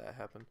why that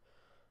happened.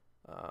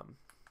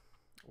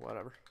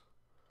 Whatever.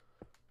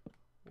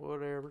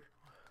 Whatever.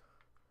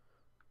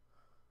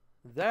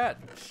 That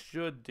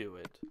should do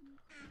it.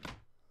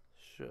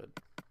 Should.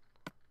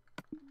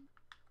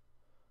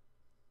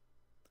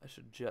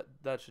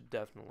 That should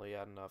definitely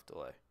add enough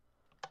delay.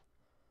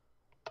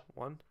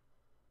 1.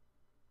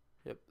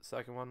 Yep, the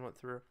second one went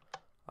through.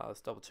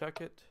 Let's double check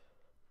it.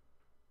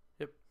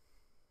 Yep.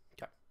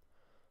 Okay.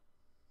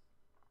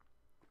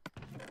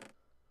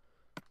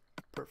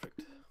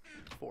 Perfect.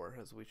 4,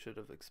 as we should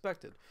have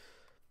expected.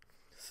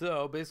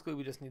 So basically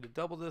we just need to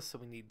double this, so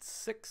we need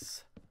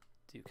 6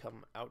 to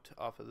come out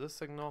off of this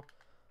signal.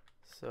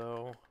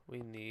 So we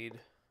need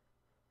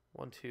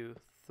 1, 2,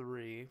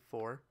 3,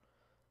 4,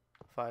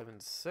 5,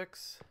 and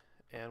 6,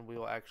 and we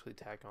will actually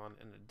tack on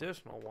an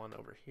additional one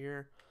over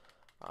here,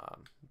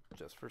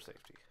 just for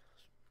safety.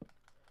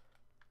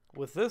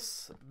 With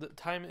this, the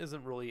time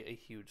isn't really a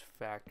huge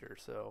factor,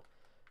 so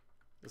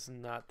it's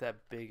not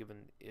that big of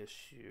an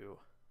issue.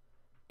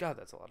 God,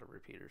 that's a lot of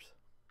repeaters,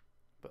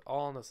 but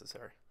all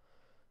necessary.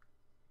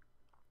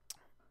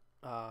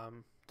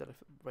 Did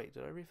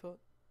I refill it?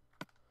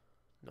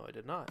 No, I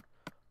did not.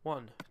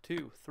 1,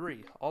 2,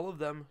 3. All of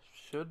them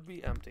should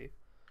be empty.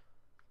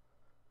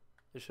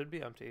 It should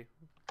be empty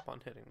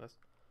upon hitting this.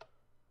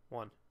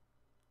 1,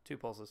 2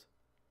 pulses.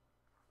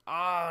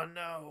 Ah,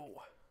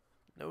 no.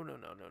 No.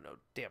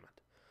 Damn it.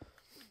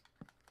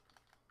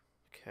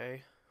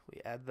 Okay, we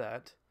add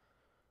that.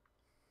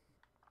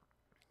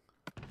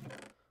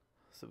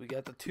 So we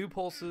got the 2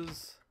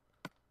 pulses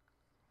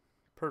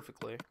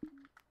perfectly.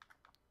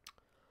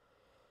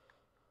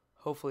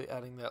 Hopefully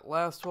adding that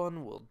last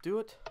one will do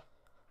it.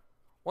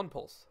 1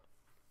 pulse,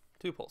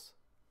 2 pulse,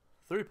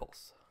 3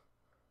 pulse.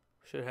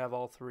 Should have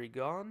all 3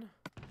 gone.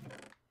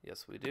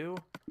 Yes, we do.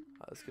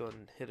 Let's go ahead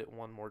and hit it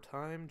one more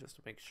time just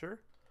to make sure.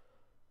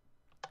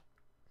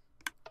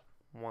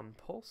 1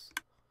 pulse,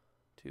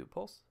 2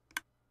 pulse,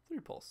 3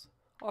 pulse.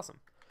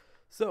 Awesome.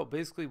 So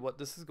basically what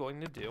this is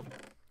going to do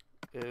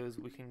is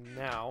we can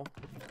now,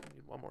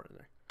 need one more in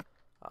there,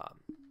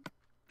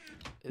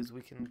 is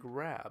we can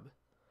grab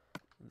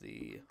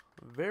the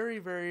very,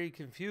 very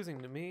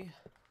confusing to me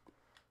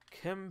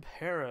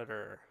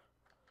comparator.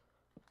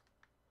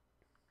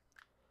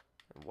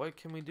 And what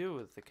can we do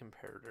with the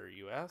comparator,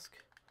 you ask?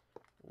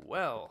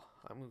 Well,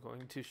 I'm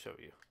going to show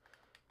you.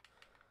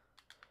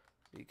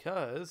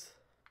 Because,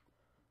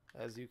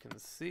 as you can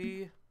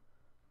see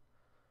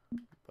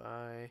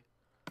by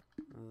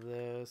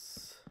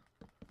this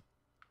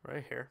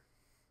right here,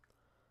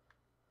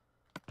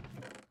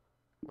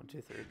 1,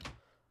 2, 3.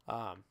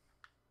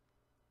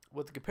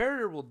 What the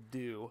comparator will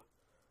do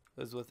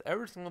is with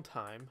every single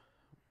time,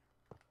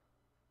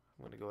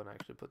 I'm going to go and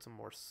actually put some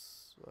more,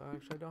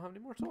 actually I don't have any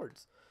more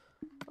swords.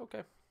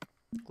 Okay,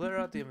 clear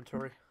out the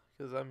inventory,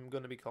 because I'm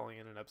going to be calling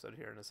in an episode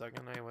here in a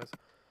second anyways.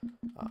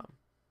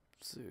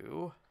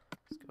 So,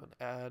 let's go and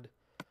add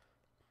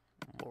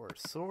more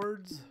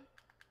swords,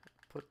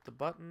 put the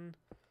button.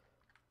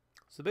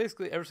 So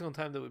basically every single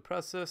time that we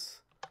press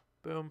this,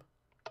 boom,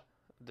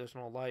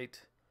 additional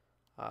light,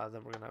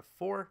 then we're going to have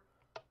 4.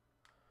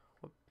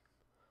 Whoop.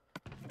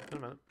 Wait a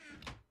minute.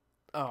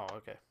 Oh,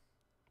 okay.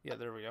 Yeah,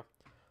 there we go.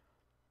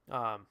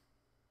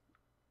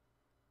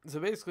 So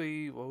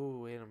basically,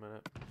 whoa, wait a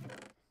minute.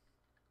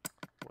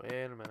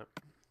 Wait a minute.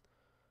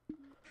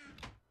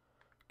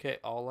 Okay,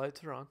 all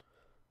lights are on.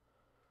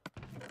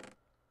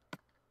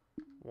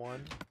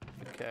 1,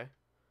 okay.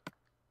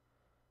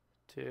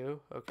 2,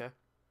 okay.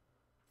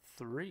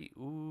 3,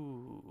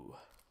 ooh.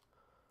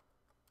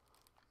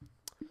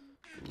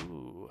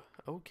 Ooh,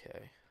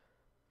 okay.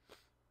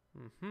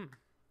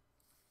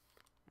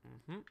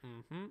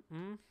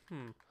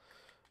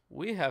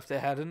 We have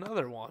to add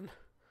another one.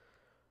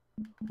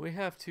 We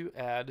have to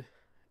add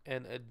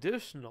an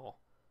additional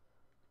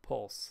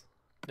pulse.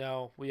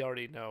 Now, we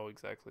already know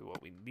exactly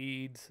what we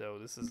need, so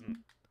this isn't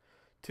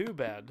too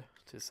bad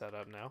to set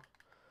up now.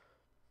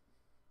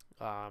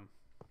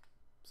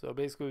 So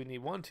basically we need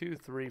 1, 2,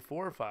 3,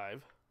 4,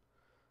 5,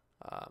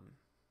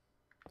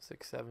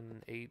 6,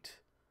 7, 8,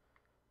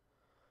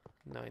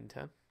 9,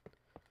 10.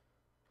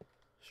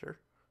 Sure.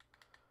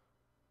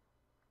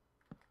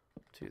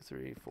 2,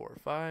 3, 4,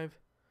 5,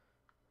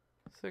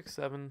 6,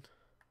 7,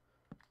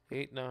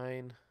 8,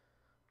 9.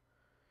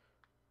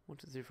 1,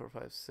 2, 3, 4,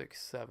 5,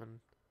 6, 7.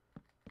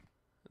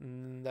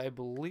 And I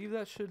believe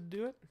that should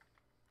do it.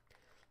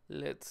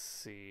 Let's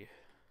see.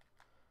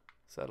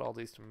 Set all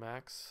these to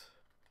max.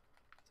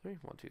 3,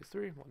 1, 2,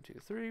 3, 1, 2,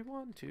 3,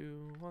 1,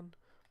 2, 1,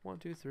 1,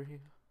 2, 3,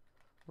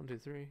 1, 2,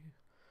 3,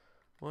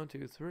 1,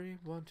 2, 3,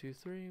 1, 2,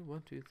 3,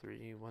 1, 2,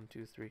 3, 1,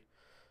 2, 3.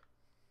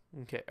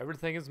 Okay,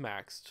 everything is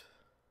maxed.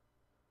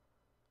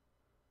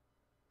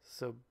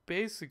 So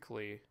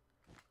basically,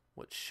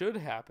 what should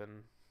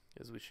happen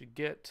is we should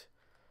get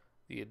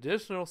the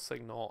additional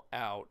signal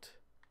out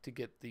to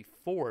get the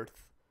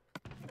 4th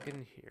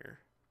in here.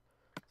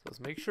 So let's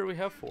make sure we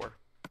have 4.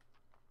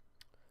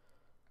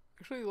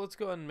 Actually, let's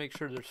go ahead and make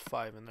sure there's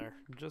 5 in there,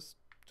 just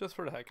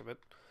for the heck of it.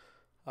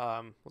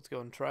 Let's go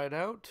and try it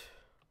out.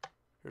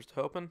 Here's to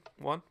hoping.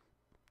 1,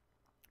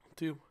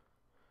 2,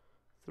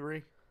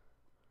 3.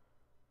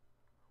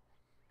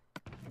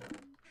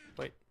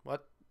 Wait,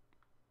 what?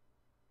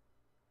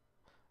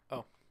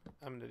 Oh,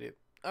 I'm an idiot.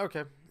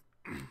 Okay.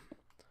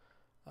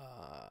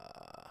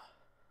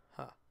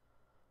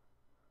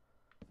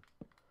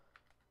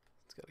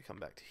 It's got to come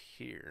back to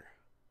here.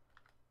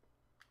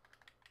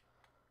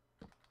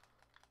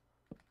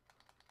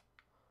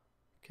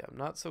 Okay, I'm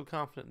not so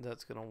confident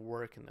that's gonna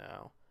work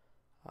now,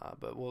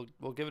 but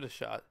we'll give it a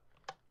shot.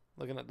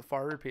 Looking at the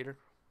far repeater.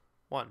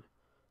 1,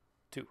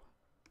 2,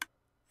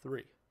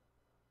 3,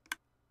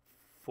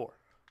 4.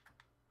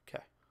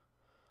 Okay.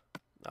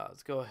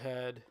 Let's go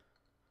ahead.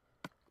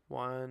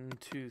 1,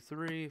 2,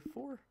 3,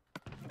 4.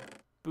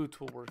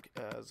 Boots will work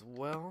as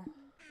well.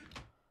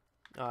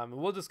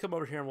 We'll just come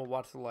over here and we'll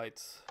watch the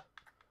lights.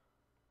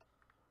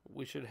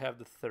 We should have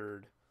the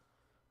third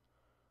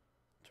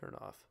turn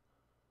off.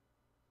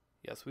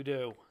 Yes, we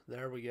do.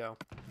 There we go.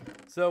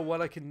 So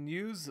what I can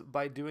use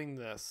by doing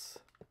this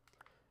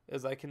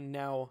is I can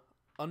now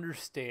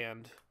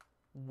understand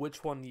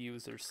which one the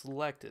user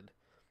selected.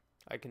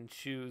 I can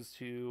choose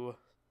to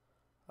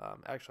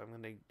actually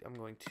I'm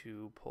going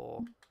to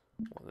pull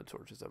one of the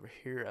torches over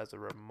here as a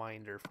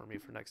reminder for me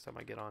for next time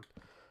I get on,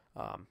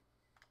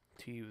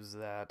 to use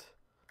that.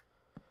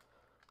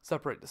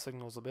 Separate the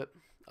signals a bit.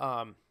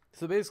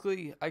 So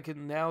basically I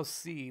can now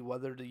see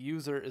whether the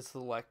user is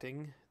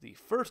selecting the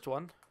first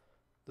one,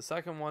 the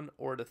second one,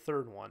 or the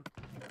third one.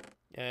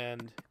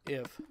 And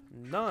if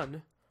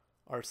none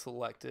are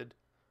selected,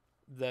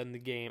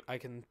 then I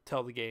can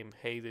tell the game,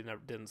 hey, they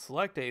didn't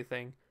select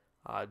anything,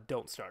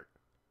 don't start.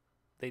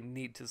 They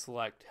need to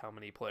select how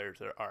many players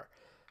there are.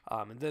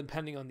 And then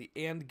depending on the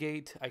AND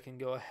gate, I can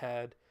go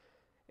ahead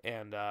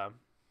and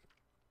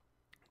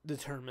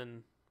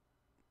determine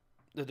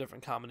the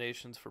different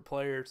combinations for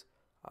players,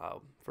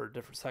 for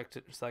different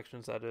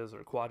sections, that is,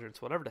 or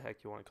quadrants, whatever the heck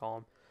you want to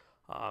call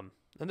them.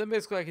 And then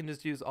basically I can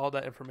just use all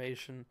that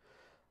information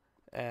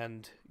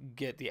and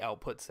get the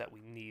outputs that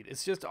we need.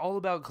 It's just all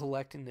about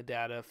collecting the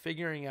data,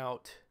 figuring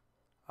out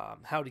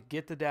how to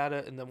get the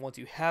data, and then once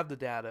you have the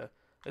data,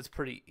 it's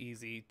pretty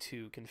easy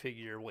to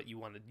configure what you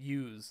want to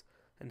use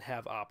and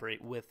have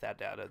operate with that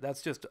data.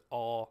 That's just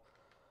all.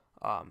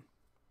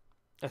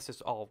 That's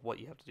just all of what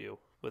you have to do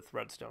with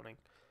redstoning.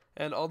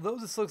 And although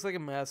this looks like a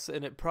mess,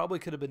 and it probably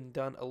could have been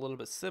done a little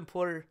bit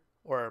simpler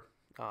or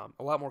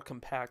a lot more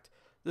compact,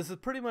 this is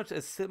pretty much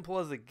as simple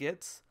as it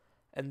gets,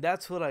 and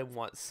that's what I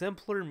want.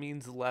 Simpler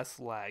means less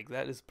lag.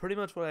 That is pretty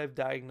much what I've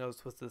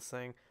diagnosed with this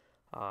thing,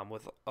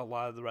 with a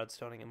lot of the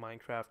redstoning in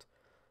Minecraft,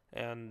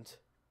 and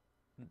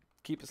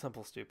keep it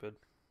simple, stupid.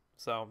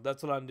 So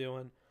that's what I'm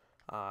doing.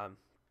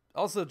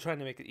 Also trying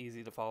to make it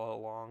easy to follow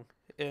along.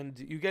 And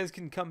you guys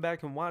can come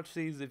back and watch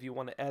these if you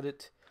want to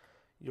edit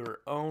your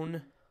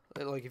own.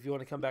 Like if you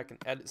want to come back and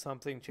edit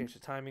something, change the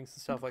timings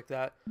and stuff like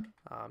that.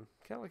 Kind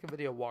of like a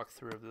video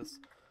walkthrough of this.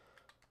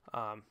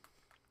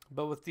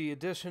 But with the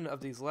addition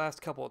of these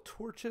last couple of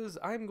torches,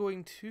 I'm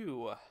going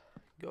to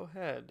go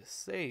ahead,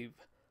 save,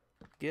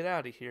 get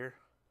out of here.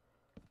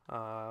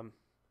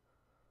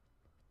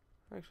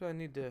 Actually, I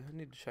need to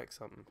check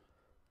something.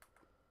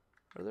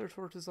 Are there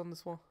torches on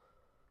this wall?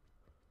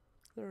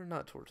 There are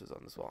not torches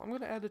on this wall. I'm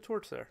going to add a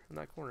torch there in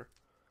that corner,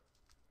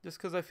 just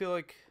because I feel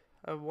like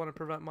I want to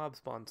prevent mob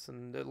spawns,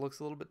 and it looks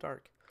a little bit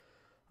dark.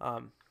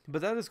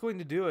 But that is going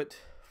to do it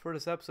for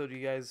this episode, you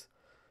guys.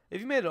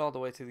 If you made it all the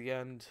way to the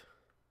end,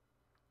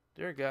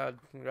 dear God,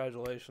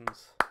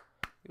 congratulations.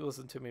 You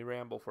listened to me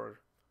ramble for,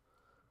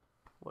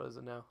 what is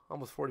it now?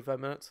 Almost 45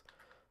 minutes.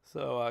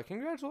 So,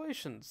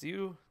 congratulations.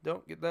 You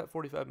don't get that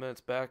 45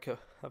 minutes back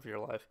of your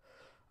life.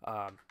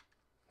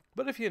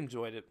 But if you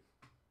enjoyed it,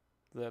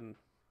 then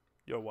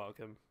you're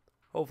welcome.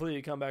 Hopefully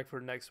you come back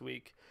for next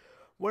week,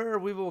 where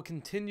we will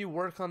continue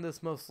work on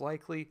this most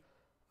likely.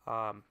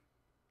 And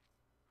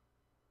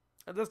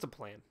that's the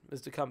plan,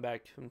 is to come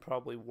back and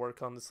probably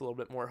work on this a little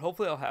bit more.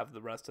 Hopefully I'll have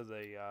the rest of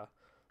the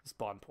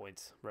spawn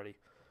points ready.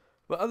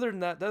 But other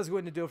than that, that's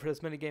going to do it for this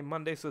minigame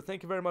Monday. So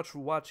thank you very much for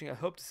watching. I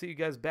hope to see you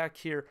guys back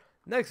here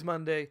next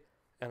Monday,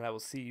 and I will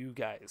see you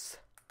guys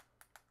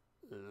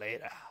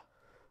later.